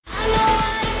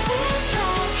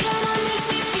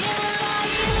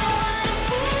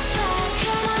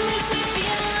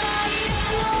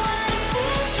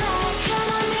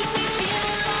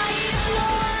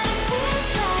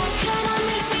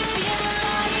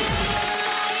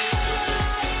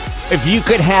If you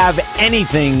could have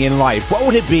anything in life, what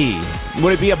would it be?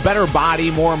 Would it be a better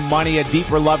body, more money, a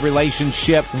deeper love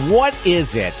relationship? What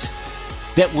is it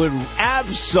that would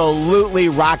absolutely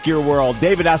rock your world?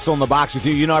 David Essel in the box with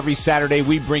you. You know, every Saturday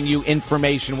we bring you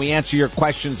information, we answer your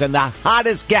questions, and the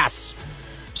hottest guests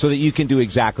so that you can do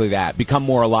exactly that. Become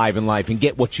more alive in life and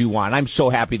get what you want. I'm so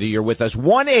happy that you're with us.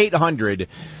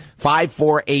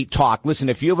 1-800-548-TALK. Listen,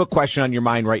 if you have a question on your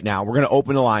mind right now, we're going to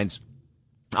open the lines.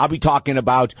 I'll be talking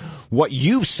about what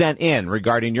you've sent in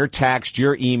regarding your text,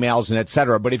 your emails, and et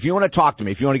cetera. But if you want to talk to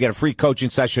me, if you want to get a free coaching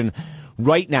session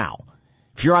right now,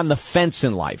 if you're on the fence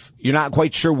in life, you're not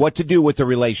quite sure what to do with a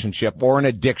relationship or an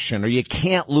addiction, or you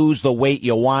can't lose the weight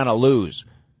you want to lose,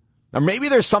 or maybe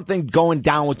there's something going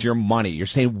down with your money. You're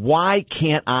saying, why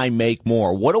can't I make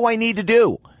more? What do I need to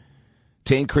do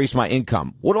to increase my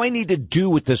income? What do I need to do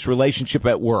with this relationship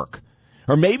at work?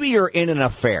 Or maybe you're in an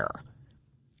affair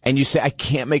and you say, I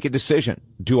can't make a decision.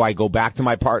 Do I go back to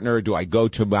my partner? Or do I go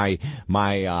to my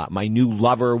new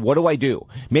lover? What do I do?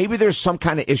 Maybe there's some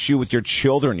kind of issue with your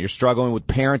children. You're struggling with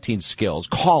parenting skills.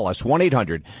 Call us,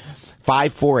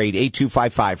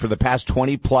 1-800-548-8255. For the past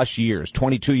 20-plus years,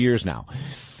 22 years now,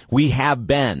 we have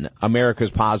been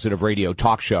America's Positive Radio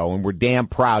talk show, and we're damn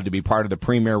proud to be part of the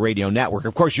Premier Radio Network.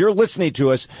 Of course, you're listening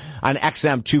to us on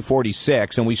XM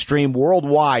 246, and we stream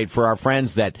worldwide for our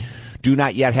friends that do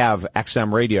not yet have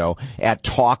XM radio at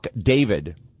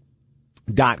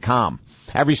talkdavid.com.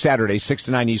 Every Saturday, 6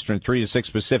 to 9 Eastern, 3 to 6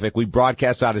 Pacific, we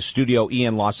broadcast out of Studio E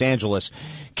in Los Angeles,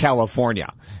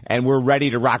 California. And we're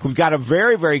ready to rock. We've got a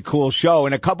very, very cool show.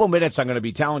 In a couple minutes, I'm going to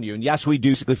be telling you. And yes, we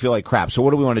do feel like crap. So what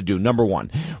do we want to do? Number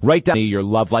one, write down your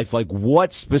love life. Like,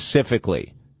 what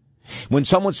specifically? When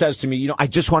someone says to me, you know, I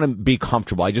just want to be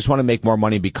comfortable. I just want to make more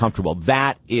money and be comfortable.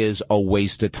 That is a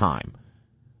waste of time.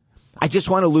 I just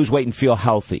want to lose weight and feel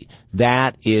healthy.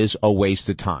 That is a waste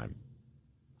of time.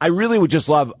 I really would just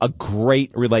love a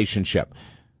great relationship.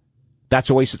 That's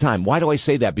a waste of time. Why do I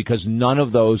say that? Because none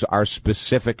of those are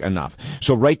specific enough.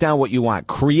 So write down what you want.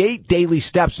 Create daily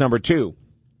steps, number two.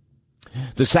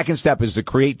 The second step is to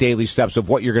create daily steps of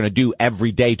what you're going to do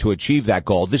every day to achieve that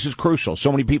goal. This is crucial.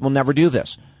 So many people never do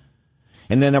this.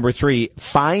 And then number three,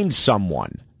 find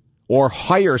someone or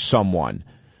hire someone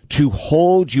to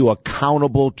hold you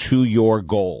accountable to your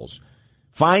goals.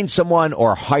 Find someone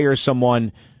or hire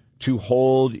someone to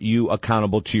hold you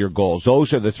accountable to your goals.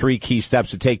 Those are the three key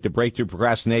steps to take to break through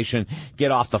procrastination,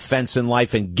 get off the fence in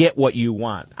life, and get what you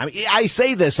want. I mean, I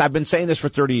say this, I've been saying this for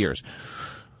 30 years.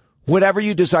 Whatever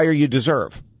you desire, you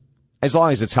deserve. As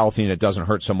long as it's healthy and it doesn't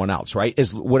hurt someone else, right?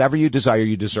 Whatever you desire,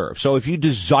 you deserve. So if you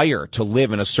desire to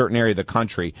live in a certain area of the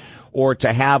country or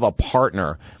to have a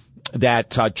partner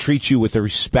that treats you with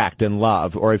respect and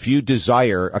love, or if you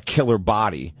desire a killer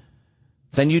body,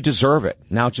 then you deserve it.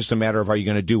 Now it's just a matter of, are you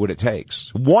going to do what it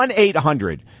takes?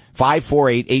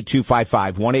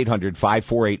 1-800-548-8255.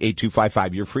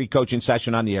 1-800-548-8255. Your free coaching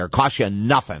session on the air. Costs you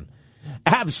nothing.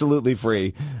 Absolutely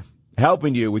free.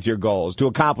 Helping you with your goals to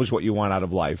accomplish what you want out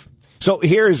of life. So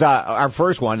here's our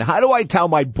first one. How do I tell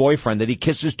my boyfriend that he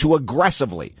kisses too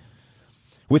aggressively?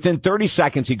 Within 30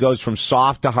 seconds, he goes from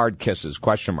soft to hard kisses, ?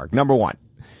 Number one,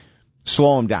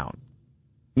 slow him down.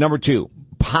 Number two,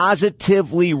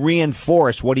 positively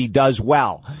reinforce what he does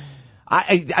well.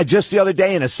 I just the other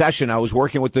day in a session, I was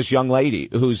working with this young lady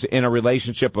who's in a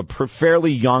relationship, a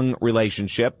fairly young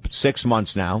relationship, 6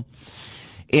 months now.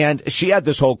 And she had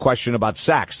this whole question about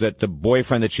sex, that the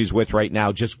boyfriend that she's with right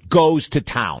now just goes to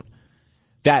town.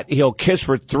 That he'll kiss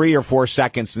for 3 or 4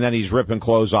 seconds and then he's ripping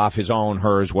clothes off, his own,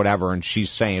 hers, whatever. And she's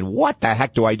saying, what the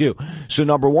heck do I do? So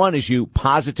number one is you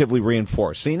positively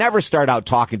reinforce. So you never start out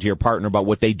talking to your partner about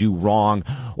what they do wrong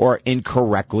or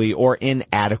incorrectly or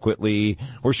inadequately.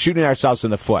 We're shooting ourselves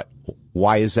in the foot.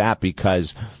 Why is that?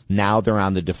 Because now they're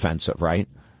on the defensive, right?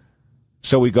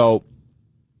 So we go,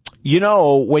 you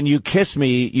know, when you kiss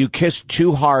me, you kiss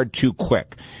too hard, too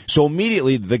quick. So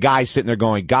immediately the guy's sitting there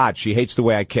going, God, she hates the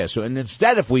way I kiss. And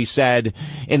instead, if we said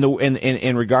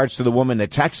in regards to the woman that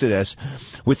texted us,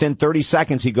 within 30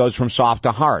 seconds, he goes from soft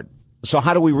to hard. So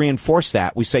how do we reinforce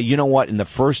that? We say, you know what? In the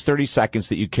first 30 seconds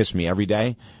that you kiss me every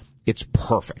day, it's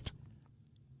perfect.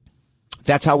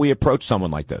 That's how we approach someone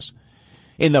like this.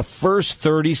 In the first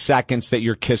 30 seconds that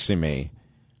you're kissing me,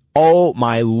 oh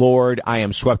my Lord, I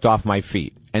am swept off my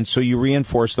feet. And so you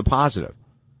reinforce the positive.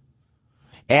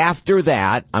 After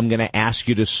that, I'm going to ask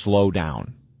you to slow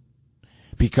down.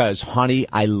 Because, honey,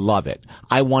 I love it.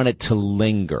 I want it to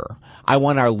linger. I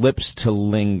want our lips to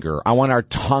linger. I want our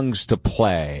tongues to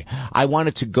play. I want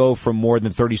it to go for more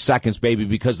than 30 seconds, baby,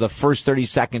 because the first 30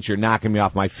 seconds you're knocking me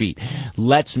off my feet.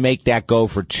 Let's make that go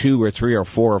for 2 or 3 or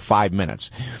 4 or 5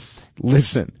 minutes.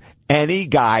 Listen, Any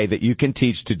guy that you can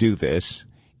teach to do this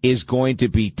is going to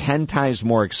be 10 times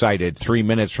more excited 3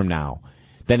 minutes from now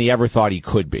than he ever thought he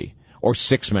could be, or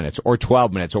 6 minutes, or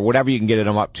 12 minutes, or whatever you can get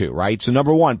him up to, right? So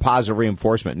number one, positive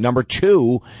reinforcement. Number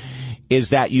two is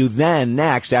that you then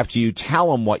next, after you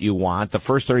tell him what you want, the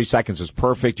first 30 seconds is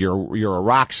perfect. You're a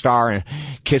rock star and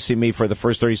kissing me for the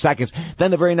first 30 seconds.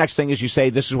 Then the very next thing is you say,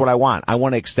 this is what I want. I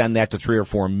want to extend that to 3 or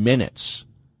 4 minutes,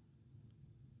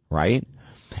 right?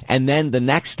 And then the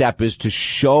next step is to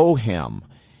show him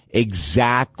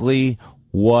exactly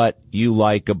what you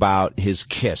like about his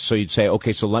kiss. So you'd say,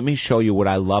 okay, so let me show you what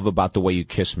I love about the way you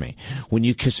kiss me. When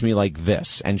you kiss me like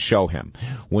this, and show him.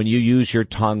 When you use your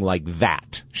tongue like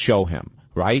that, show him,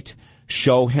 right?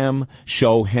 Show him,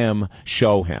 show him,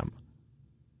 show him.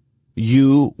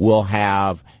 You will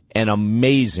have an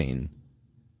amazing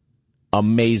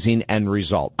end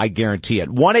result. I guarantee it.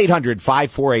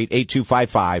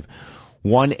 1-800-548-8255.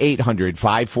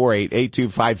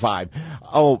 1-800-548-8255.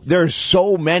 Oh, there's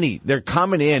so many. They're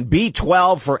coming in.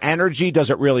 B12 for energy.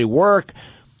 Does it really work?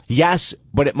 Yes,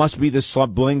 but it must be the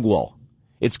sublingual.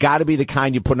 It's got to be the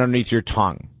kind you put underneath your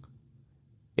tongue.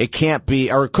 It can't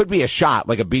be, or it could be a shot,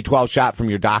 like a B12 shot from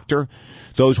your doctor.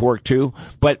 Those work too.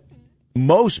 But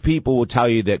most people will tell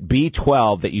you that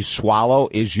B12 that you swallow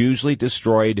is usually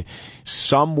destroyed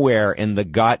somewhere in the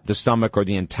gut, the stomach, or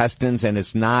the intestines, and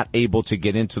it's not able to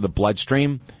get into the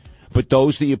bloodstream. But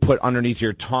those that you put underneath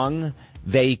your tongue,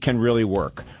 they can really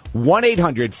work.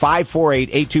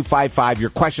 1-800-548-8255. Your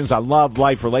questions on love,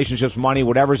 life, relationships, money,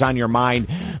 whatever's on your mind.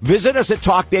 Visit us at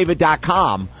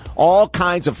TalkDavid.com. All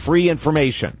kinds of free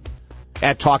information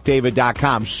at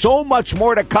TalkDavid.com. So much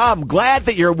more to come. Glad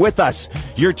that you're with us.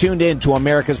 You're tuned in to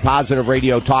America's Positive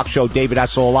Radio talk show, David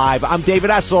Essel Live. I'm David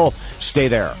Essel. Stay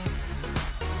there.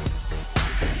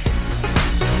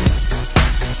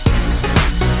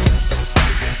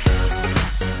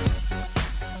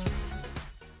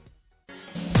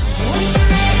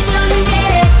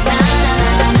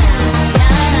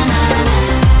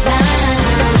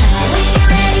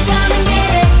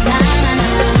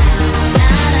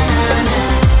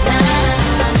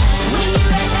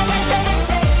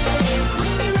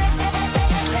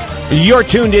 You're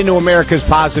tuned into America's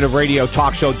Positive Radio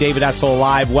talk show, David Essel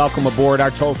Live. Welcome aboard.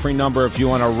 Our toll-free number, if you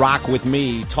want to rock with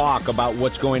me, talk about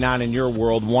what's going on in your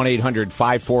world,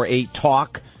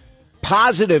 1-800-548-TALK.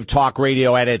 Positive talk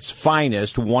radio at its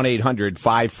finest,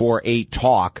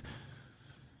 1-800-548-TALK.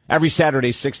 Every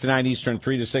Saturday, 6 to 9 Eastern,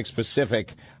 3 to 6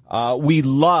 Pacific. We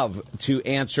love to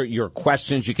answer your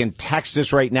questions. You can text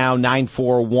us right now,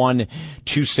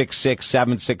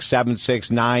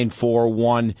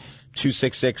 941-266-7676,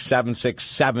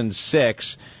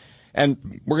 941-266-7676.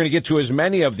 And we're going to get to as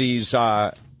many of these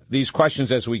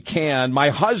questions as we can. My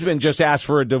husband just asked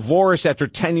for a divorce after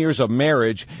 10 years of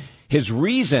marriage. His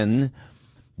reason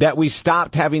that we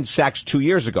stopped having sex 2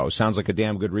 years ago. Sounds like a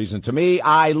damn good reason to me.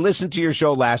 I listened to your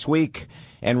show last week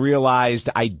and realized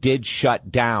I did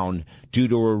shut down due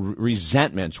to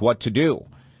resentments. What to do?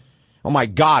 Oh, my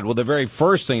God. Well, the very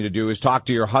first thing to do is talk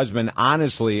to your husband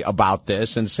honestly about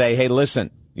this and say, hey,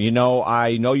 listen,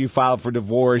 I know you filed for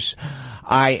divorce.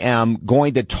 I am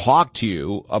going to talk to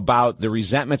you about the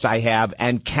resentments I have,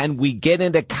 and can we get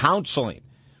into counseling?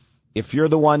 If you're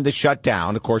the one to shut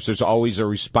down, of course, there's always a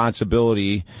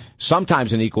responsibility,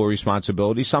 sometimes an equal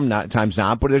responsibility, sometimes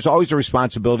not, but there's always a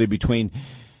responsibility between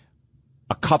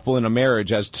a couple in a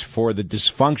marriage as for the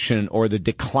dysfunction or the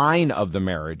decline of the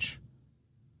marriage.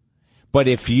 But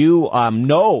if you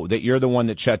know that you're the one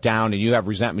that shut down and you have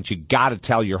resentment, you got to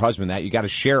tell your husband that. You got to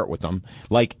share it with them,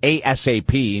 like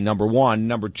ASAP, number one.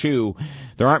 Number two,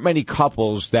 there aren't many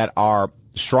couples that are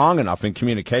strong enough in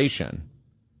communication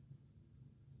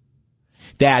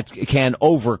that can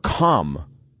overcome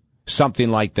something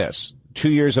like this. 2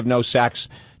 years of no sex,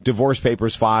 divorce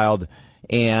papers filed,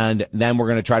 and then we're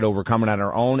going to try to overcome it on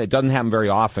our own. It doesn't happen very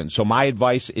often. So my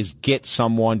advice is get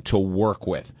someone to work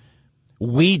with.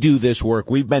 We do this work.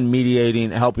 We've been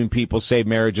mediating, helping people save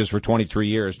marriages for 23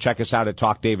 years. Check us out at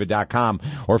TalkDavid.com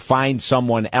or find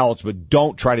someone else, but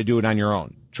don't try to do it on your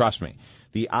own. Trust me.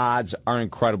 The odds are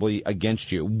incredibly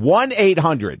against you.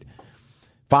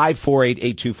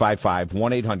 1-800-548-8255.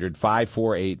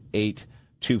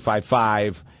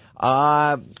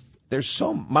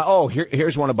 1-800-548-8255.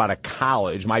 Here's one about a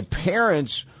college. My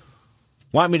parents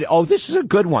want me to, this is a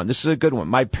good one.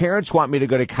 My parents want me to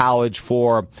go to college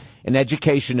for an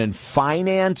education in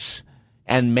finance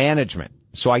and management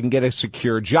so I can get a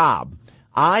secure job.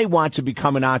 I want to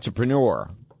become an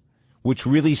entrepreneur, which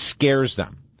really scares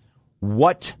them.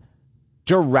 What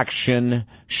direction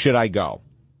should I go?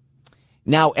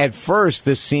 Now, at first,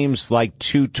 this seems like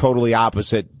two totally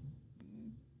opposite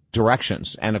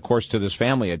directions. And, of course, to this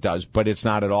family it does, but it's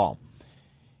not at all.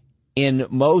 In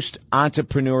most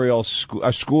entrepreneurial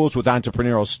schools with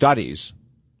entrepreneurial studies,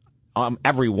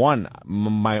 every one,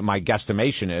 my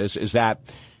guesstimation is that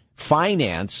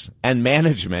finance and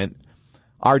management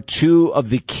are two of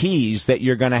the keys that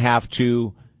you're going to have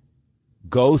to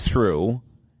go through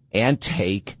and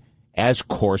take as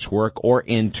coursework or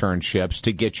internships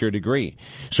to get your degree.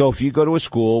 So if you go to a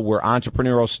school where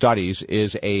entrepreneurial studies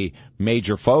is a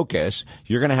major focus,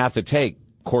 you're going to have to take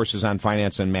courses on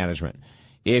finance and management.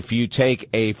 If you take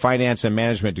a finance and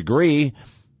management degree,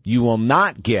 you will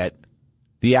not get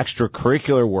the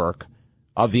extracurricular work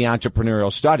of the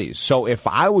entrepreneurial studies. So if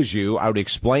I was you, I would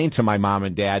explain to my mom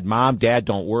and dad, Mom, Dad,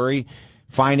 don't worry.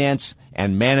 Finance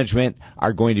and management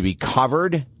are going to be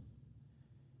covered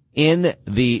in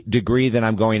the degree that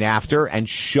I'm going after, and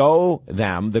show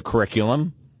them the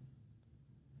curriculum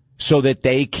so that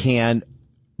they can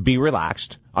be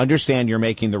relaxed, understand you're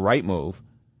making the right move,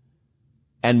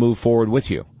 and move forward with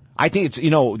you. I think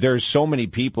it's, there's so many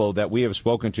people that we have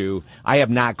spoken to. I have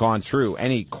not gone through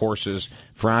any courses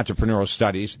for entrepreneurial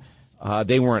studies.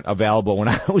 They weren't available when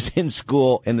I was in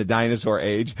school in the dinosaur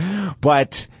age,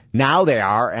 but now they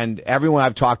are, and everyone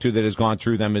I've talked to that has gone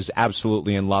through them is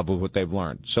absolutely in love with what they've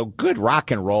learned. So good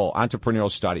rock and roll, entrepreneurial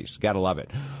studies. Gotta love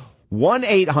it.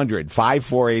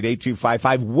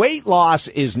 1-800-548-8255. Weight loss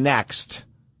is next.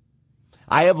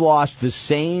 I have lost the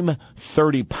same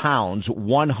 30 pounds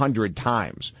 100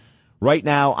 times. Right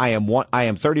now, I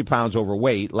am 30 pounds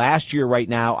overweight. Last year, right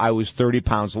now, I was 30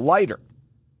 pounds lighter.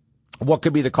 What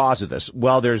could be the cause of this?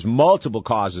 Well, there's multiple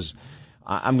causes.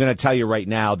 I'm going to tell you right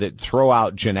now that throw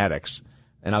out genetics,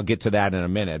 and I'll get to that in a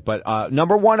minute. But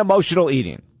number one, emotional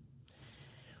eating.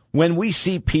 When we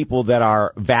see people that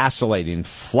are vacillating,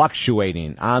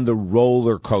 fluctuating on the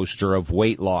roller coaster of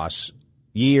weight loss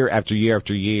year after year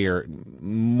after year,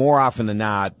 more often than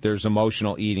not, there's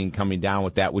emotional eating coming down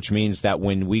with that, which means that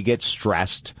when we get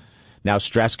stressed, now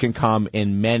stress can come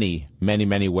in many, many,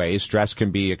 many ways. Stress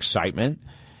can be excitement.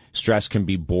 Stress can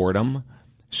be boredom.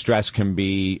 Stress can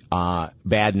be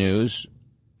bad news,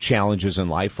 challenges in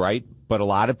life, right? But a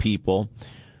lot of people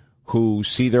who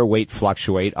see their weight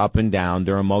fluctuate up and down,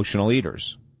 they're emotional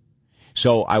eaters.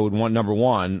 So I would want, number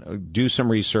one, do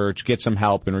some research, get some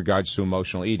help in regards to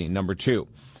emotional eating. Number two,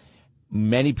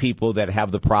 many people that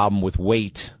have the problem with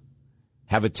weight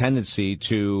have a tendency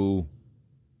to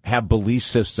have belief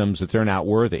systems that they're not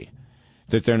worthy.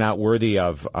 That they're not worthy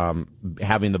of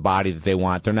having the body that they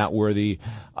want. They're not worthy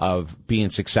of being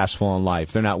successful in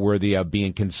life. They're not worthy of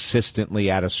being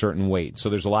consistently at a certain weight. So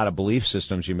there's a lot of belief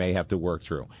systems you may have to work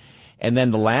through. And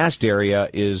then the last area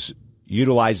is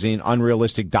utilizing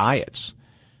unrealistic diets.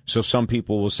 So some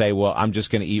people will say, well, I'm just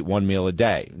going to eat one meal a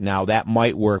day. Now, that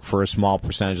might work for a small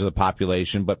percentage of the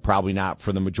population, but probably not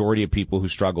for the majority of people who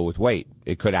struggle with weight.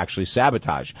 It could actually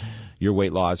sabotage your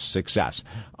weight loss success.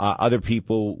 Other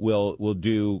people will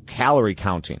do calorie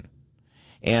counting,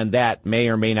 and that may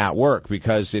or may not work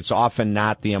because it's often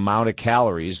not the amount of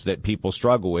calories that people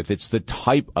struggle with. It's the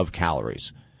type of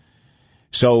calories.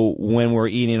 So when we're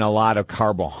eating a lot of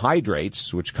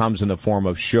carbohydrates, which comes in the form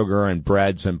of sugar and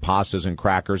breads and pastas and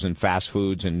crackers and fast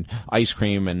foods and ice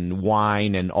cream and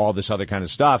wine and all this other kind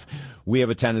of stuff, we have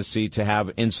a tendency to have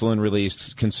insulin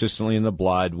released consistently in the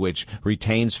blood, which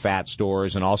retains fat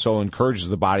stores and also encourages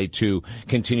the body to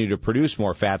continue to produce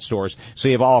more fat stores. So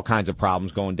you have all kinds of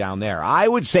problems going down there. I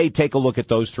would say take a look at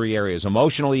those three areas: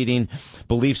 emotional eating,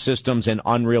 belief systems, and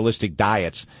unrealistic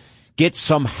diets. Get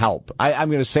some help. I'm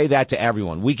going to say that to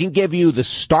everyone. We can give you the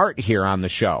start here on the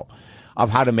show of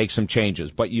how to make some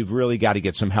changes, but you've really got to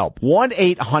get some help.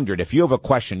 1-800, if you have a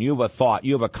question, you have a thought,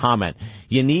 you have a comment,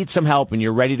 you need some help, and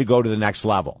you're ready to go to the next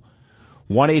level.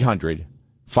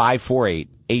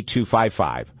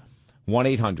 1-800-548-8255.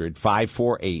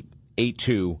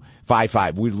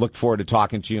 1-800-548-8255. We look forward to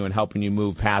talking to you and helping you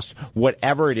move past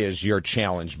whatever it is you're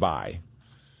challenged by.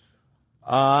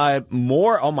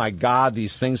 More. Oh my God,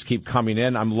 these things keep coming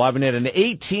in. I'm loving it. An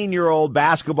 18-year-old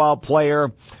basketball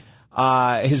player.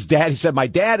 His dad, he said, my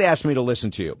dad asked me to listen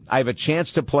to you. I have a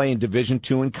chance to play in Division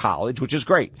II in college, which is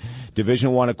great.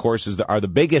 Division I, of course, are the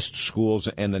biggest schools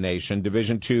in the nation.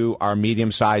 Division II are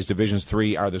medium-sized. Divisions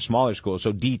III are the smaller schools.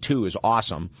 So D2 is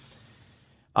awesome.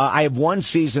 I have one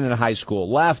season in high school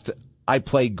left. I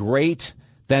play great,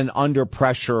 then under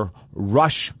pressure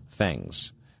rush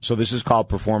things. So this is called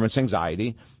performance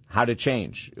anxiety. How to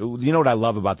change. You know what I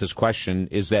love about this question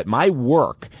is that my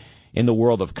work in the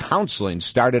world of counseling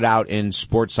started out in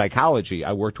sports psychology.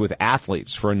 I worked with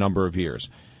athletes for a number of years.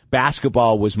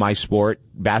 Basketball was my sport.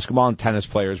 Basketball and tennis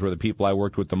players were the people I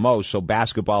worked with the most. So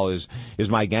basketball is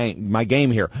my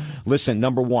game here. Listen,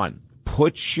 number one,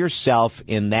 put yourself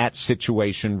in that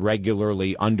situation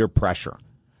regularly under pressure.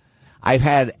 I've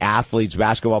had athletes,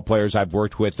 basketball players I've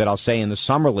worked with that I'll say in the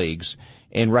summer leagues,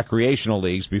 in recreational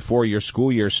leagues, before your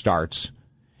school year starts,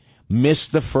 miss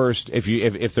the first, if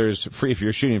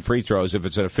you're shooting free throws, if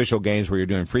it's at official games where you're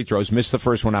doing free throws, miss the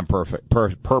first one on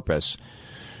purpose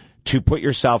to put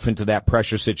yourself into that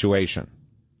pressure situation.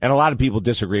 And a lot of people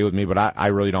disagree with me, but I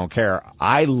really don't care.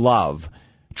 I love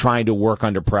trying to work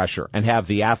under pressure and have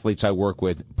the athletes I work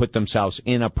with put themselves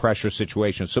in a pressure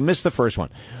situation. So miss the first one.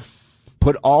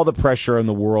 Put all the pressure in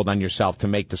the world on yourself to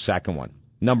make the second one.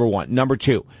 Number one. Number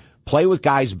two, play with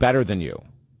guys better than you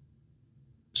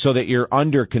so that you're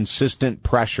under consistent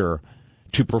pressure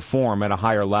to perform at a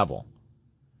higher level.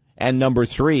 And number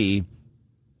three,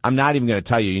 I'm not even going to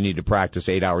tell you need to practice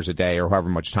 8 hours a day or however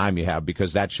much time you have,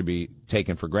 because that should be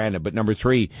taken for granted. But number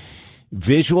three,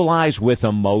 visualize with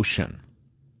emotion.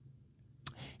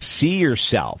 See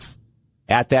yourself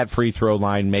at that free throw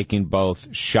line making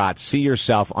both shots. See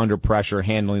yourself under pressure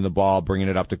handling the ball, bringing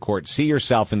it up to court. See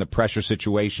yourself in the pressure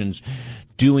situations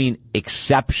doing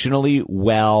exceptionally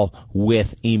well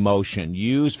with emotion.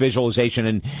 Use visualization.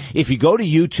 And if you go to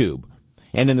YouTube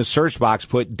and in the search box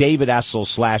put David Essel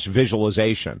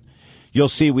 /visualization, you'll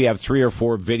see we have 3 or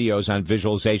 4 videos on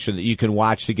visualization that you can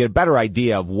watch to get a better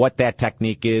idea of what that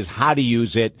technique is, how to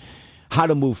use it, how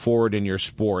to move forward in your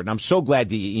sport. And I'm so glad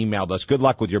that you emailed us. Good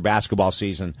luck with your basketball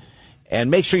season.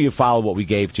 And make sure you follow what we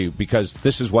gave to you, because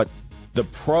this is what the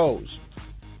pros,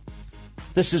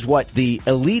 this is what the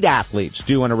elite athletes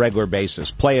do on a regular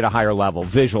basis. Play at a higher level,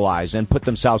 visualize, and put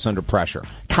themselves under pressure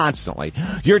constantly.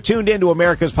 You're tuned into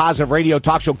America's Positive Radio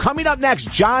Talk Show. Coming up next,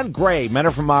 John Gray, Men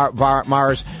Are From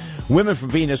Mars, Women From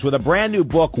Venus, with a brand new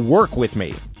book, Work With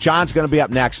Me. John's going to be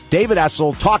up next. David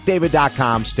Essel,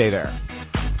 TalkDavid.com. Stay there.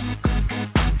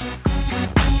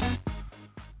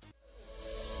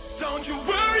 Don't you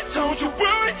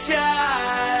worry,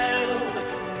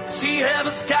 child. See,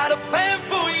 heaven's got a plan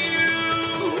for you.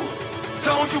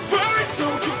 Don't you worry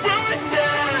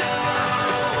now.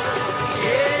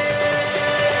 Yeah.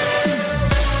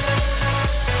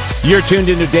 You're tuned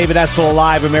into David Essel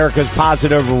Live, America's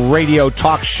Positive Radio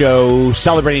Talk Show,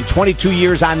 celebrating 22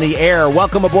 years on the air.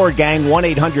 Welcome aboard, gang.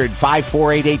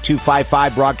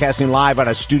 1-800-548-8255, broadcasting live out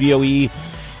of Studio E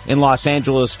in Los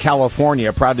Angeles,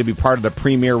 California. Proud to be part of the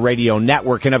Premier Radio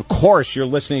Network. And, of course, you're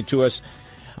listening to us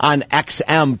on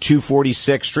XM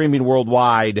 246, streaming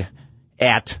worldwide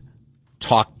at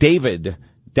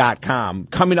TalkDavid.com.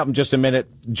 Coming up in just a minute,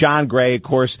 John Gray, of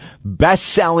course,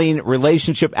 best-selling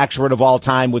relationship expert of all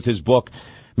time with his book,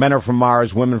 Men Are From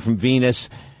Mars, Women From Venus,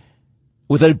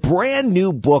 with a brand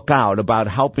new book out about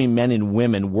helping men and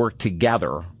women work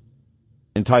together,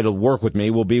 entitled Work With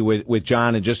Me. We'll be with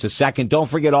John in just a second. Don't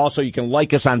forget also, you can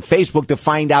like us on Facebook to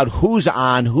find out who's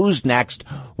on, who's next,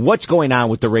 what's going on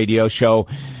with the radio show.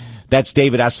 That's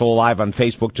David Essel Live on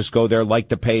Facebook. Just go there, like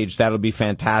the page. That'll be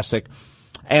fantastic.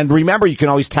 And remember, you can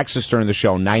always text us during the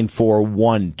show,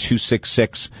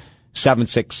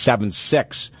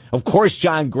 941-266-7676. Of course,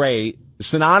 John Gray,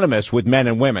 synonymous with men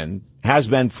and women, has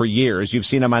been for years. You've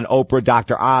seen him on Oprah,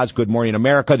 Dr. Oz, Good Morning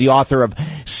America, the author of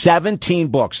 17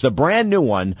 books. The brand new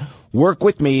one, Work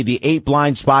With Me, the 8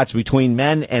 blind spots between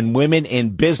men and women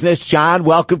in business. John,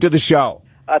 welcome to the show.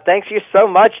 Thanks you so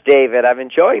much, David. I'm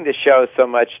enjoying the show so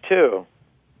much, too.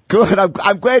 Good.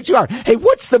 I'm glad you are. Hey,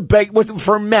 what's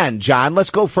for men, John? Let's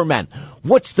go for men.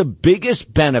 What's the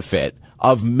biggest benefit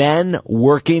of men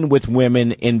working with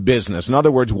women in business? In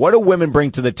other words, what do women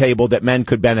bring to the table that men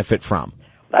could benefit from?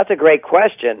 That's a great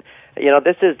question. You know,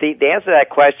 this is the answer to that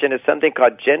question is something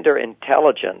called gender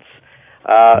intelligence.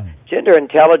 Gender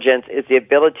intelligence is the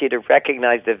ability to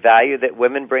recognize the value that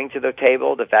women bring to the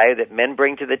table, the value that men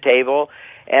bring to the table.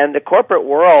 And the corporate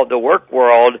world, the work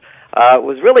world,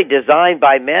 was really designed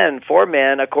by men, for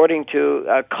men, according to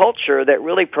a culture that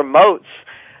really promotes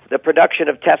the production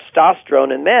of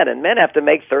testosterone in men. And men have to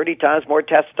make 30 times more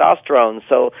testosterone.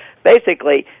 So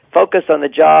basically, focus on the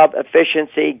job,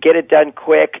 efficiency, get it done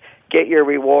quick, get your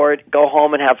reward, go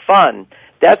home and have fun.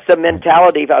 That's the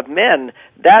mentality of men.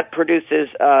 That produces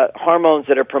hormones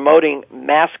that are promoting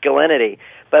masculinity.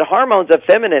 But hormones of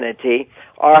femininity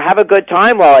are have a good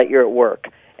time while you're at work.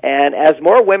 And as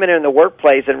more women are in the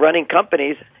workplace and running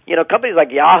companies, you know, companies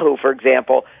like Yahoo, for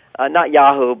example, not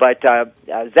Yahoo, but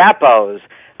Zappos.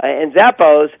 And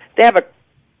Zappos, they have a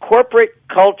corporate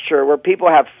culture where people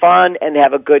have fun and they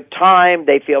have a good time.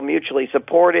 They feel mutually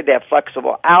supported. They have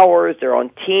flexible hours. They're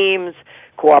on teams,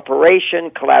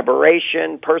 cooperation,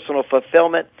 collaboration, personal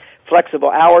fulfillment, flexible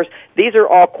hours. These are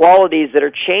all qualities that are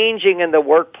changing in the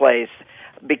workplace.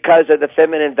 because of the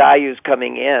feminine values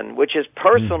coming in, which is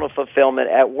personal fulfillment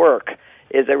at work,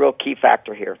 is a real key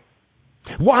factor here.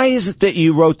 Why is it that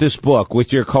you wrote this book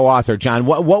with your co-author, John?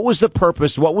 What was the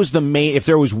purpose? What was the main, if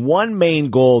there was one main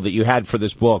goal that you had for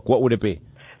this book, what would it be?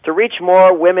 To reach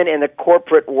more women in the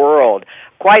corporate world.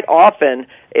 Quite often,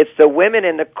 it's the women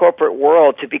in the corporate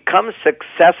world, to become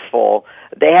successful,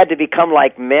 they had to become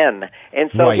like men. And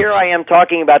so Right. here I am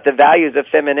talking about the values of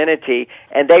femininity,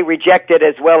 and they reject it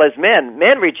as well as men.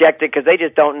 Men reject it because they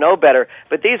just don't know better.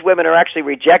 But these women are actually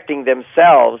rejecting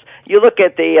themselves. You look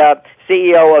at the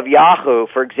CEO of Yahoo,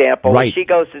 for example. Right. When she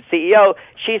goes to CEO,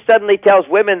 she suddenly tells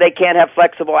women they can't have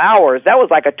flexible hours. That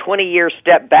was like a 20-year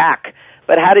step back.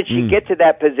 But how did she get to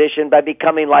that position? By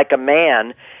becoming like a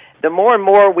man. The more and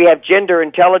more we have gender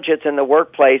intelligence in the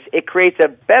workplace, it creates a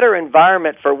better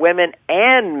environment for women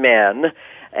and men.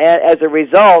 And as a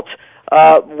result,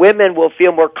 women will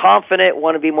feel more confident,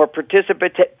 want to be more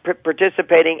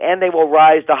participating, and they will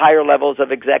rise to higher levels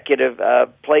of executive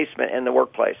placement in the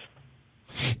workplace.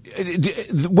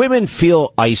 Women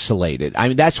feel isolated. I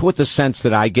mean, that's what the sense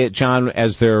that I get, John,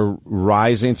 as they're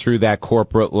rising through that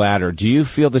corporate ladder. Do you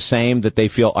feel the same, that they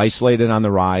feel isolated on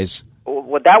the rise?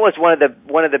 Well, that was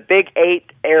one of the big 8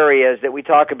 areas that we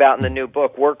talk about in the new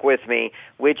book, Work With Me,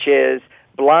 which is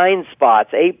blind spots,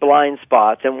 8 blind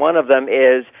spots, and one of them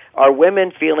is, are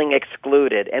women feeling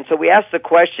excluded? And so we asked the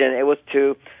question, it was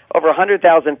to over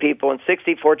 100,000 people in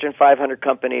 60 Fortune 500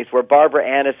 companies, where Barbara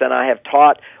Annis and I have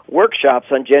taught workshops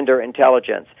on gender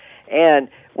intelligence. And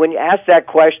when you ask that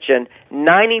question,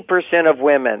 90% of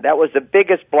women, that was the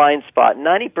biggest blind spot,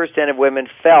 90% of women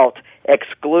felt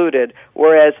excluded,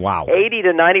 whereas 80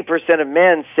 to 90% of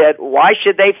men said, why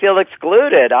should they feel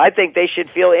excluded? I think they should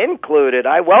feel included.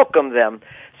 I welcome them.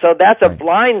 So that's a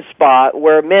blind spot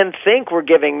where men think we're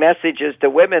giving messages to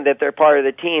women that they're part of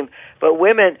the team, but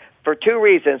women, for 2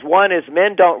 reasons. One is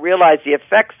men don't realize the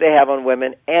effects they have on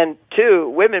women, and 2,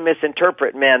 women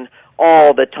misinterpret men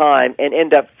all the time and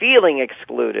end up feeling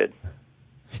excluded.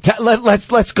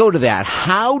 Let's go to that.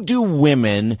 How do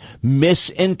women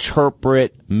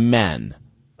misinterpret men?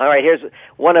 All right, here's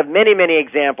one of many, many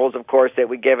examples, of course, that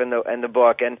we give in the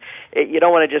book. And you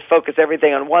don't want to just focus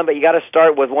everything on one, but you got to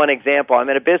start with one example. I'm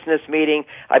in a business meeting.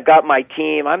 I've got my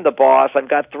team. I'm the boss. I've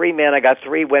got 3 men. I got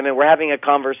 3 women. We're having a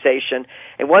conversation.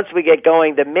 And once we get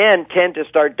going, the men tend to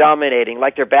start dominating,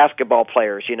 like they're basketball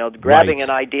players, you know, grabbing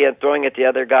an idea and throwing it to the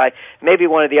other guy. Maybe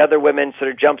one of the other women sort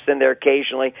of jumps in there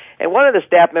occasionally. And one of the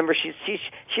staff members,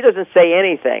 she doesn't say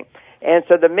anything. And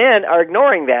so the men are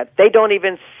ignoring that. They don't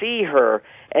even see her.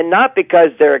 And not because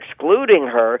they're excluding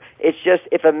her. It's just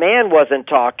if a man wasn't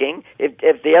talking,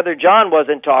 if the other John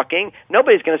wasn't talking,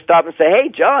 nobody's going to stop and say, hey,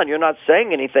 John, you're not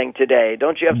saying anything today.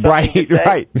 Don't you have something to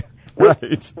say?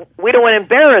 Right. We don't want to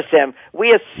embarrass him.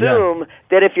 We assume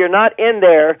that if you're not in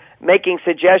there making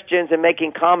suggestions and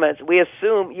making comments, we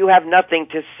assume you have nothing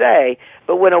to say.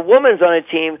 But when a woman's on a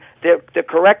team, the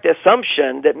correct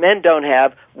assumption that men don't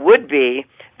have would be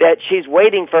that she's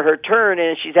waiting for her turn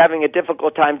and she's having a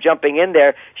difficult time jumping in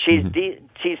there. She's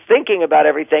thinking about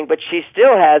everything, but she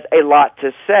still has a lot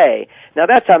to say. Now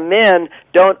that's how men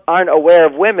aren't aware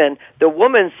of women. The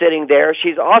woman sitting there,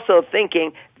 she's also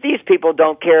thinking, these people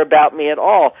don't care about me at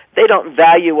all. They don't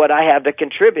value what I have to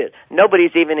contribute.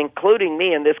 Nobody's even including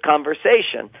me in this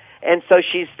conversation. And so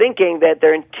she's thinking that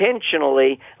they're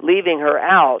intentionally leaving her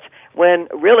out, when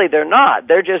really they're not.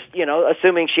 They're just,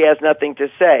 assuming she has nothing to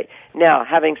say. Now,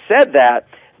 having said that,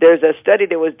 there's a study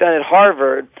that was done at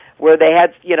Harvard where they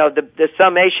had, the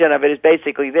summation of it is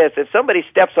basically this. If somebody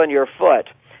steps on your foot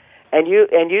and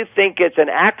you think it's an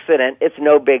accident, it's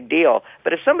no big deal.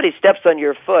 But if somebody steps on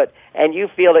your foot and you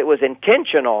feel it was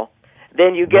intentional,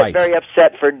 then you get very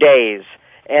upset for days.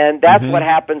 And that's what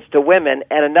happens to women.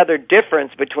 And another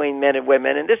difference between men and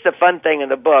women, and this is a fun thing in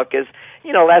the book, is,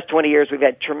 last 20 years we've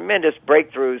had tremendous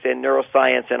breakthroughs in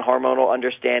neuroscience and hormonal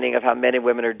understanding of how men and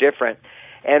women are different.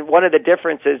 And one of the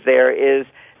differences there is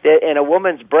that in a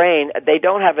woman's brain, they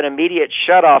don't have an immediate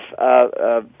shut-off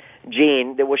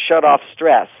gene that will shut off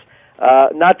stress.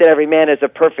 Not that every man is a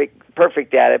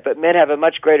perfect at it, but men have a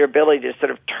much greater ability to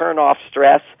sort of turn off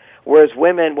stress, whereas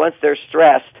women, once they're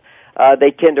stressed,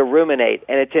 they tend to ruminate,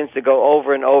 and it tends to go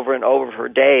over and over and over for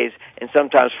days, and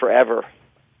sometimes forever.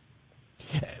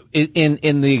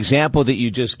 In the example that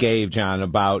you just gave, John,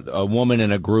 about a woman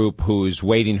in a group who's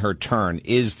waiting her turn,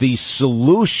 is the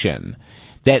solution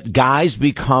that guys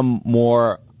become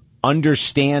more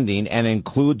understanding and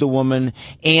include the woman,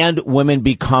 and women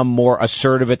become more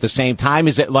assertive at the same time?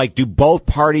 Is it like, do both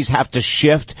parties have to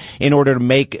shift in order to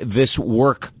make this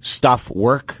work stuff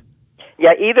work?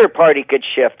 Yeah, either party could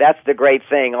shift. That's the great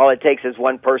thing. All it takes is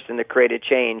one person to create a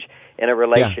change. in a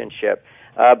relationship.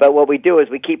 But what we do is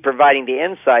we keep providing the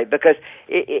insight because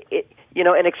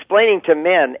in explaining to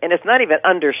men, and it's not even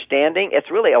understanding, it's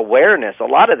really awareness. A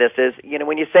lot of this is,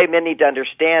 when you say men need to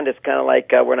understand, it's kind of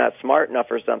like we're not smart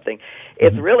enough or something.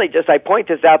 It's really just, I point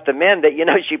this out to men that,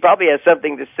 she probably has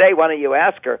something to say. Why don't you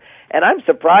ask her? And I'm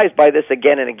surprised by this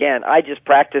again and again. I just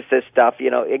practice this stuff.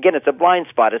 Again, it's a blind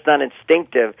spot. It's not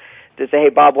instinctive to say, hey,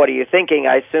 Bob, what are you thinking?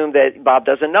 I assume that Bob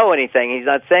doesn't know anything. He's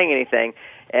not saying anything.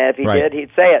 And if he did, he'd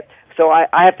say it. So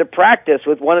I have to practice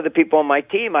with one of the people on my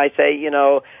team. I say,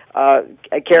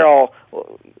 Carol,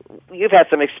 you've had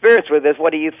some experience with this.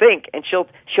 What do you think? And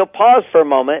she'll pause for a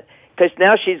moment because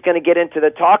now she's going to get into the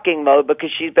talking mode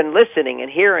because she's been listening and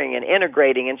hearing and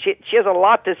integrating, and she has a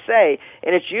lot to say,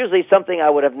 and it's usually something I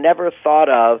would have never thought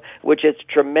of, which is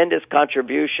tremendous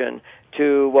contribution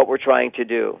to what we're trying to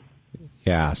do.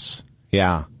 Yes.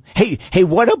 Yeah. Hey,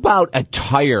 what about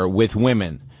attire with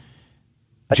women?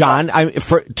 John,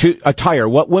 attire,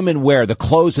 what women wear, the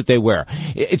clothes that they wear.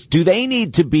 Do they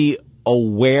need to be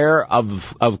aware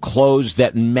of clothes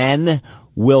that men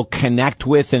will connect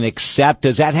with and accept?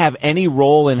 Does that have any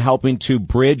role in helping to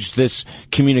bridge this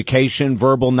communication,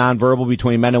 verbal, nonverbal,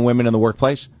 between men and women in the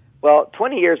workplace? Well,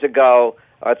 20 years ago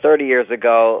or 30 years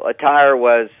ago, attire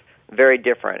was very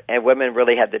different, and women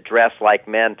really had to dress like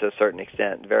men to a certain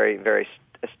extent, very, very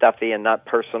stuffy and not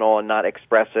personal and not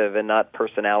expressive and not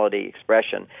personality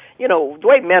expression. The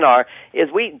way men are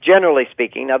is we, generally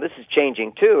speaking, now this is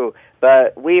changing too,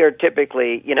 but we are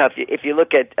typically, if you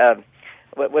look at,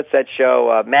 what's that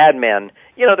show, Mad Men,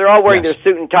 they're all wearing their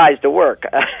suit and ties to work.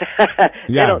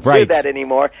 They don't do that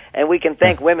anymore, and we can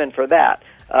thank women for that.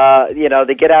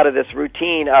 They get out of this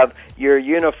routine of your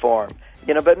uniform.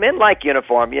 But men like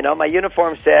uniform. My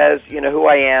uniform says, who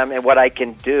I am and what I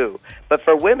can do. But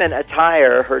for women,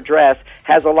 attire, her dress,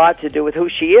 has a lot to do with who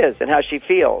she is and how she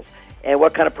feels and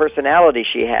what kind of personality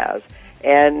she has.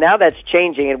 And now that's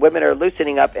changing, and women are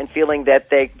loosening up and feeling that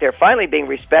they're finally being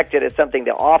respected as something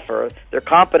to offer. Their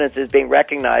competence is being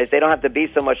recognized. They don't have to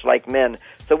be so much like men.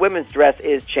 So women's dress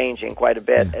is changing quite a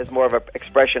bit as more of an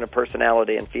expression of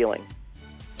personality and feeling.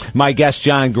 My guest,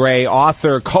 John Gray,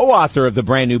 co-author of the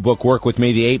brand new book, Work With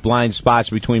Me, The 8 Blind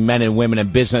Spots Between Men and Women in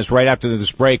Business. Right after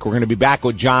this break, we're going to be back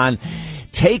with John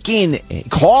taking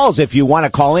calls if you want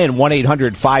to call in,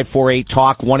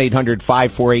 1-800-548-TALK,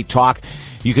 1-800-548-TALK.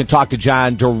 You can talk to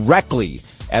John directly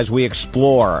as we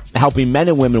explore helping men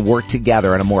and women work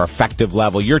together on a more effective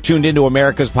level. You're tuned into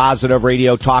America's Positive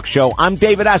Radio Talk Show. I'm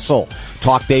David Essel.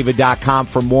 TalkDavid.com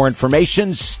for more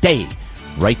information. Stay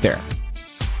right there.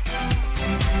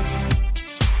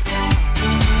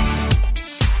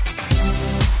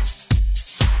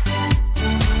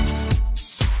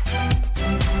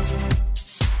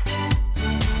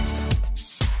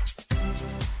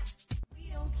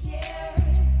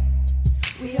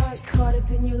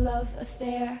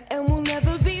 Affair, and we'll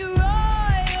never be royals.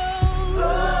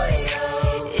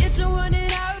 It's a run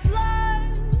in our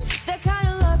blood. That kind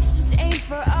of luck's just ain't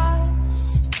for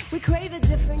us. We crave a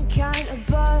different kind of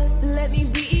buzz. Let me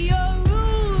be your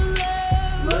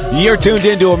ruler. You're tuned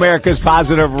into America's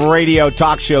Positive Radio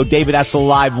Talk Show. David Essel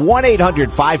Live,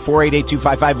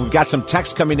 1-800-548-8255. We've got some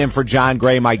text coming in for John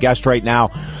Gray, my guest right now.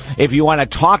 If you want to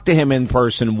talk to him in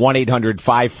person,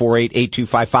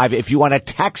 1-800-548-8255. If you want to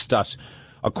text us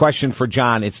a question for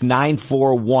John, it's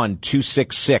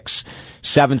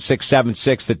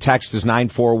 941-266-7676. The text is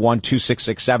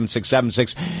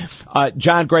 941-266-7676.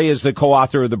 John Gray is the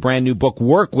co-author of the brand new book,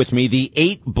 Work With Me, The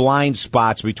 8 Blind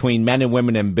Spots Between Men and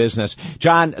Women in Business.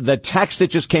 John, the text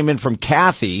that just came in from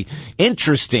Kathy,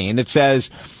 interesting. It says,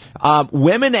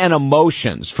 women and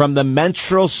emotions, from the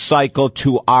menstrual cycle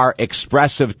to our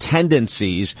expressive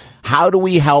tendencies. How do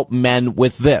we help men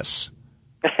with this?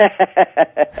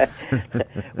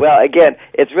 Well, again,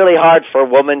 it's really hard for a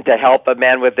woman to help a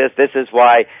man with this. This is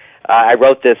why I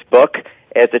wrote this book,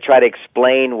 is to try to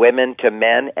explain women to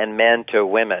men and men to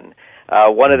women.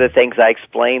 One of the things I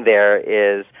explain there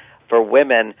is for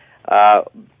women,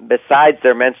 besides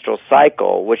their menstrual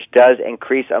cycle, which does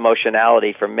increase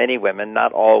emotionality for many women,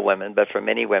 not all women, but for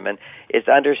many women, is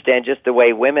to understand just the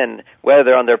way women, whether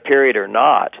they're on their period or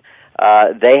not,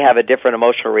 they have a different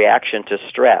emotional reaction to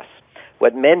stress.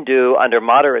 What men do under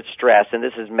moderate stress, and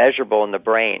this is measurable in the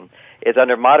brain, is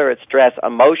under moderate stress,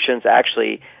 emotions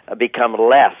actually become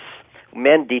less.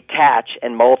 Men detach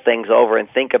and mull things over and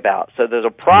think about. So there's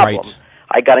a problem. Right.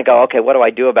 I got to go, okay, what do I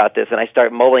do about this? And I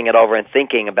start mulling it over and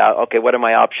thinking about, okay, what are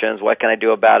my options? What can I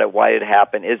do about it? Why did it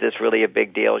happen? Is this really a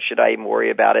big deal? Should I even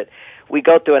worry about it? We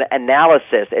go through an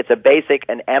analysis. It's a basic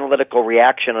and analytical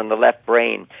reaction on the left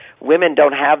brain. Women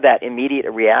don't have that immediate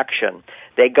reaction.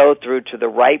 They go through to the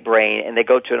right brain, and they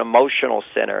go to an emotional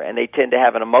center, and they tend to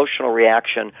have an emotional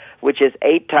reaction which is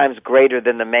 8 times greater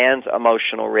than the man's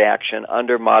emotional reaction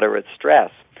under moderate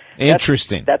stress.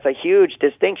 Interesting. That's a huge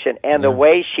distinction. And the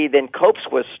way she then copes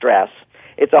with stress,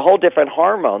 it's a whole different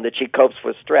hormone that she copes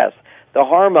with stress. The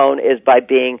hormone is by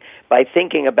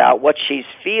thinking about what she's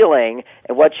feeling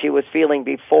and what she was feeling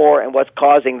before and what's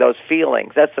causing those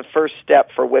feelings. That's the first step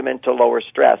for women to lower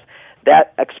stress.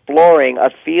 That exploring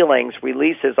of feelings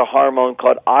releases a hormone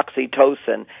called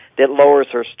oxytocin that lowers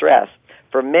her stress.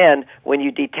 For men, when you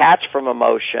detach from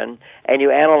emotion and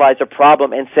you analyze a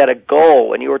problem and set a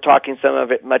goal, and you were talking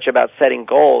much about setting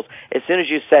goals, as soon as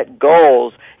you set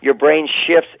goals, your brain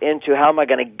shifts into how am I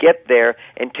going to get there,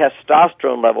 and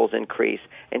testosterone levels increase.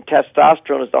 And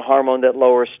testosterone is the hormone that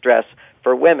lowers stress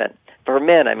for women, for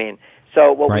men, I mean.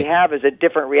 So what we have is a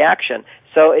different reaction.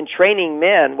 So in training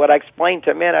men, what I explain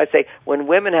to men, I say, when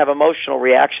women have emotional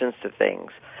reactions to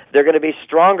things, they're going to be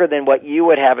stronger than what you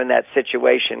would have in that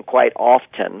situation quite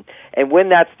often. And when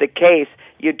that's the case,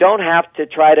 you don't have to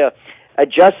try to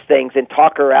adjust things and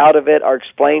talk her out of it or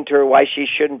explain to her why she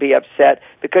shouldn't be upset,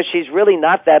 because she's really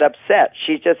not that upset.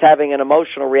 She's just having an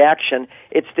emotional reaction.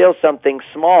 It's still something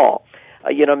small.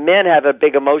 Men have a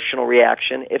big emotional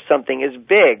reaction if something is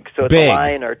big. So it's a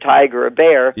lion or a tiger or a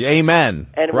bear. Amen.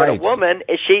 And when a woman,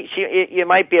 you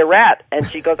might be a rat, and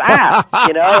she goes,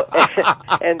 and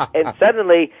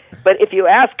suddenly, but if you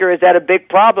ask her, is that a big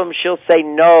problem? She'll say,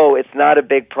 no, it's not a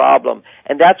big problem.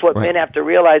 And that's what men have to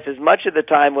realize is much of the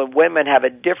time when women have a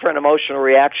different emotional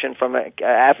reaction from an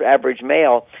average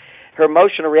male, her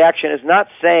emotional reaction is not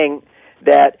saying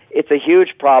that it's a huge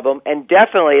problem, and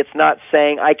definitely it's not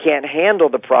saying I can't handle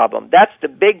the problem. That's the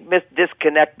big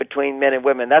disconnect between men and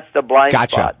women. That's the blind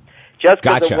spot. Just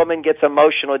because a woman gets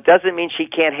emotional, it doesn't mean she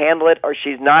can't handle it or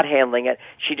she's not handling it.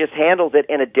 She just handles it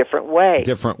in a different way.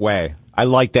 Different way. I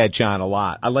like that, John, a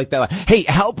lot. I like that a lot. Hey,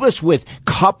 help us with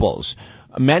couples.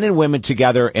 Men and women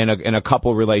together in a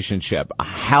couple relationship,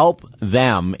 help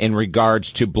them in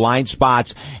regards to blind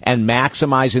spots and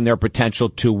maximizing their potential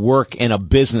to work in a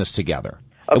business together.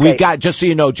 Okay. We've got, just so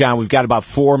you know, John, we've got about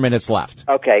 4 minutes left.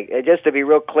 Okay, just to be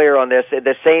real clear on this,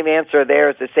 the same answer there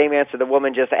is the same answer the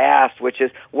woman just asked, which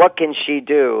is, what can she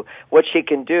do? What she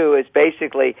can do is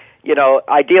basically,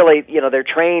 ideally, they're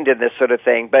trained in this sort of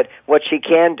thing, but what she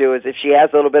can do is if she has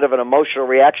a little bit of an emotional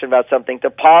reaction about something, to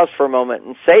pause for a moment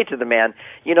and say to the man,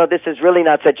 this is really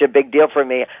not such a big deal for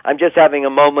me. I'm just having a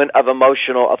moment of a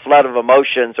flood of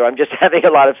emotions, or I'm just having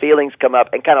a lot of feelings come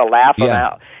up, and kind of laugh them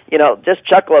out. Just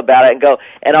chuckle about it and go,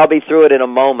 and I'll be through it in a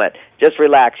moment. Just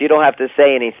relax. You don't have to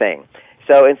say anything.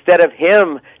 So instead of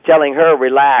him telling her,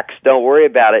 relax, don't worry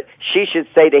about it, she should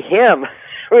say to him,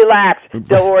 relax,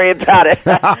 don't worry about it.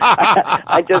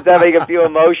 I'm just having a few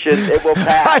emotions. It will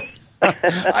pass.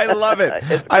 I love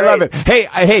it. I love it. Hey,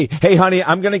 honey,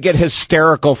 I'm going to get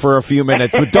hysterical for a few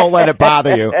minutes, but don't let it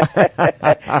bother you.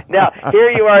 Now,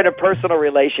 here you are in a personal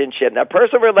relationship. Now,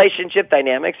 personal relationship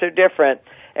dynamics are different.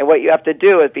 And what you have to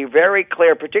do is be very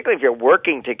clear, particularly if you're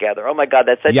working together. Oh, my God,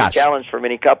 that's such a challenge for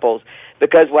many couples,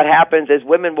 because what happens is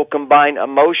women will combine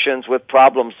emotions with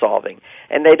problem solving,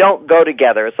 and they don't go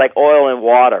together. It's like oil and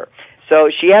water. So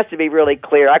she has to be really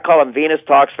clear. I call them Venus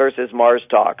talks versus Mars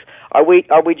talks. Are we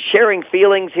sharing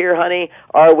feelings here, honey,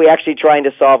 or are we actually trying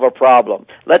to solve a problem?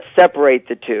 Let's separate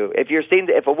the two.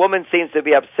 If a woman seems to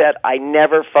be upset, I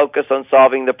never focus on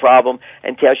solving the problem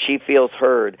until she feels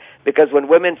heard. Because when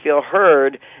women feel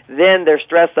heard, then their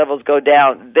stress levels go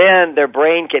down. Then their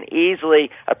brain can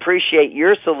easily appreciate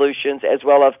your solutions as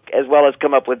well as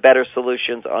come up with better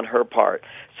solutions on her part.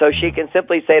 So she can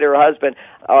simply say to her husband,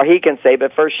 or he can say,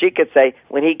 but first she could say,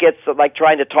 when he gets like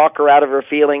trying to talk her out of her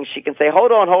feelings, she can say,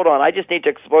 hold on, I just need to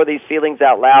explore these feelings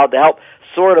out loud to help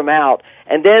sort them out,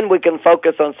 and then we can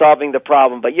focus on solving the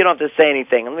problem. But you don't have to say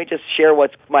anything. Let me just share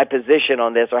what's my position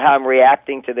on this or how I'm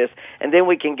reacting to this, and then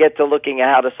we can get to looking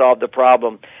at how to solve the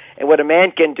problem. And what a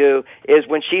man can do is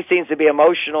when she seems to be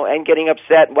emotional and getting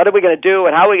upset, what are we going to do,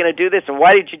 and how are we going to do this, and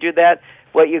why did you do that?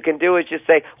 What you can do is just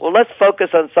say, well, let's focus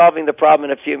on solving the problem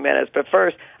in a few minutes. But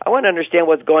first, I want to understand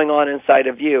what's going on inside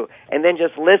of you. And then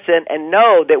just listen and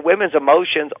know that women's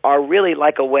emotions are really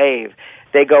like a wave.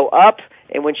 They go up,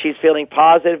 and when she's feeling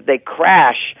positive, they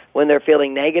crash when they're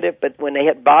feeling negative. But when they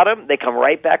hit bottom, they come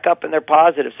right back up and they're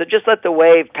positive. So just let the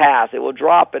wave pass. It will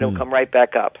drop and it will come right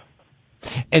back up.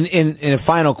 And in a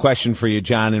final question for you,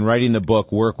 John, in writing the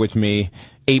book, Work With Me,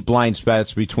 8 Blind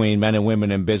Spots Between Men and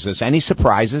Women in Business, any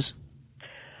surprises?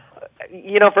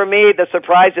 For me, the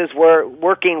surprises were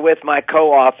working with my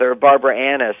co-author, Barbara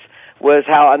Annis, was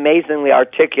how amazingly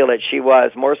articulate she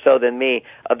was, more so than me,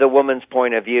 of the woman's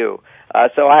point of view.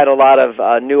 So I had a lot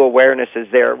of new awarenesses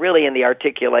there, really in the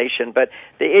articulation, but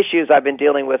the issues I've been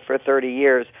dealing with for 30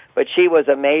 years. But she was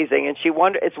amazing, and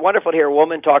it's wonderful to hear a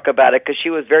woman talk about it, because she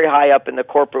was very high up in the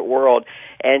corporate world,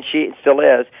 and she still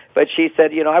is. But she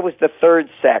said, I was the third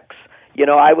sex.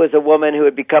 I was a woman who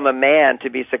had become a man to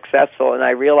be successful, and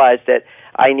I realized that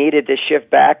I needed to shift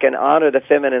back and honor the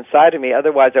feminine side of me.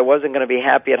 Otherwise, I wasn't going to be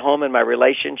happy at home in my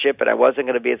relationship, and I wasn't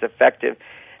going to be as effective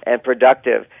and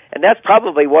productive. And that's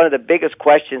probably one of the biggest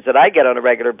questions that I get on a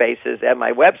regular basis at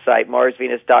my website,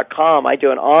 MarsVenus.com. I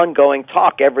do an ongoing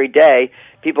talk every day.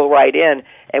 People write in,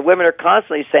 and women are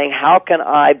constantly saying, how can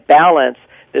I balance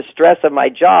the stress of my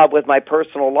job with my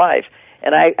personal life?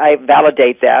 And I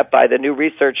validate that by the new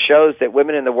research shows that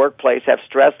women in the workplace have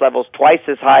stress levels twice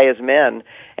as high as men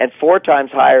and 4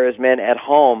 times higher as men at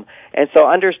home. And so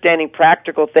understanding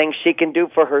practical things she can do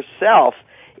for herself,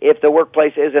 if the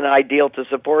workplace isn't ideal to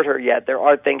support her yet, there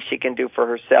are things she can do for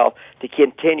herself to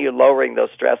continue lowering those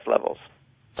stress levels.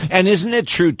 And isn't it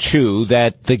true, too,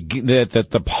 that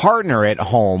the partner at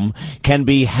home can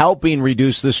be helping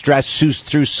reduce the stress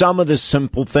through some of the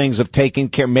simple things of taking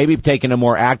care, maybe taking a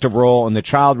more active role in the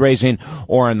child raising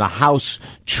or in the house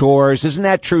chores? Isn't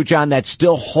that true, John? That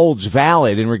still holds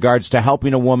valid in regards to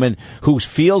helping a woman who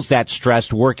feels that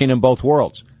stressed working in both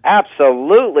worlds?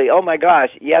 Absolutely. Oh, my gosh.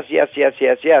 Yes, yes, yes,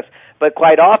 yes, yes. But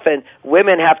quite often,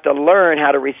 women have to learn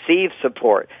how to receive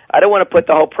support. I don't want to put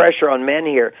the whole pressure on men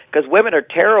here, because women are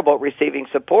terrible at receiving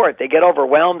support. They get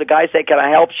overwhelmed. The guy says, can I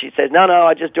help? She says, no,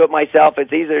 I just do it myself.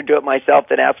 It's easier to do it myself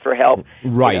than ask for help.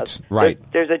 Right, right.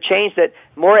 There's a change that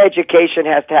more education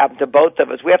has to happen to both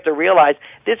of us. We have to realize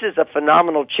this is a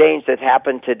phenomenal change that's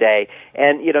happened today.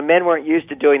 And, men weren't used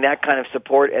to doing that kind of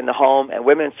support in the home, and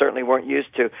women certainly weren't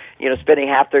used to, spending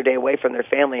half their day away from their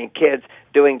family and kids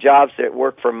doing jobs that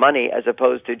work for money as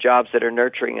opposed to jobs that are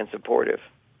nurturing and supportive.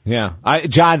 Yeah.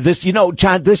 John, this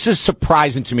is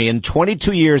surprising to me. In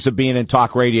 22 years of being in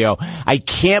talk radio, I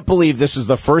can't believe this is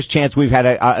the first chance we've had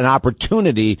an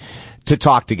opportunity to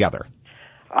talk together.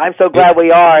 I'm so glad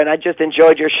we are, and I just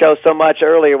enjoyed your show so much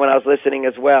earlier when I was listening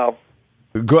as well.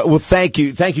 Good. Well, thank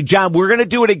you. Thank you, John. We're going to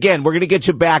do it again. We're going to get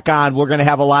you back on. We're going to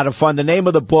have a lot of fun. The name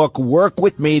of the book, Work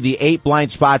With Me, the 8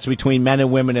 Blind Spots Between Men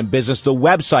and Women in Business. The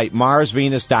website,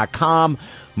 MarsVenus.com,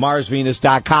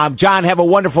 MarsVenus.com. John, have a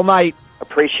wonderful night.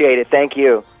 Appreciate it. Thank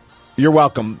you. You're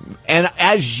welcome. And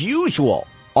as usual,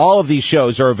 all of these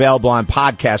shows are available on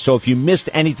podcast. So if you missed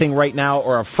anything right now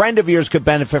or a friend of yours could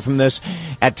benefit from this,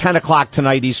 at 10 o'clock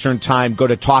tonight Eastern Time, go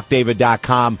to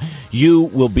TalkDavid.com. You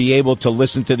will be able to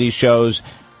listen to these shows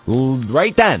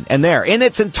right then and there in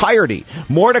its entirety.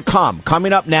 More to come.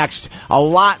 Coming up next, a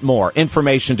lot more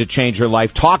information to change your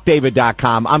life.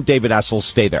 TalkDavid.com. I'm David Essel.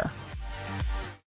 Stay there.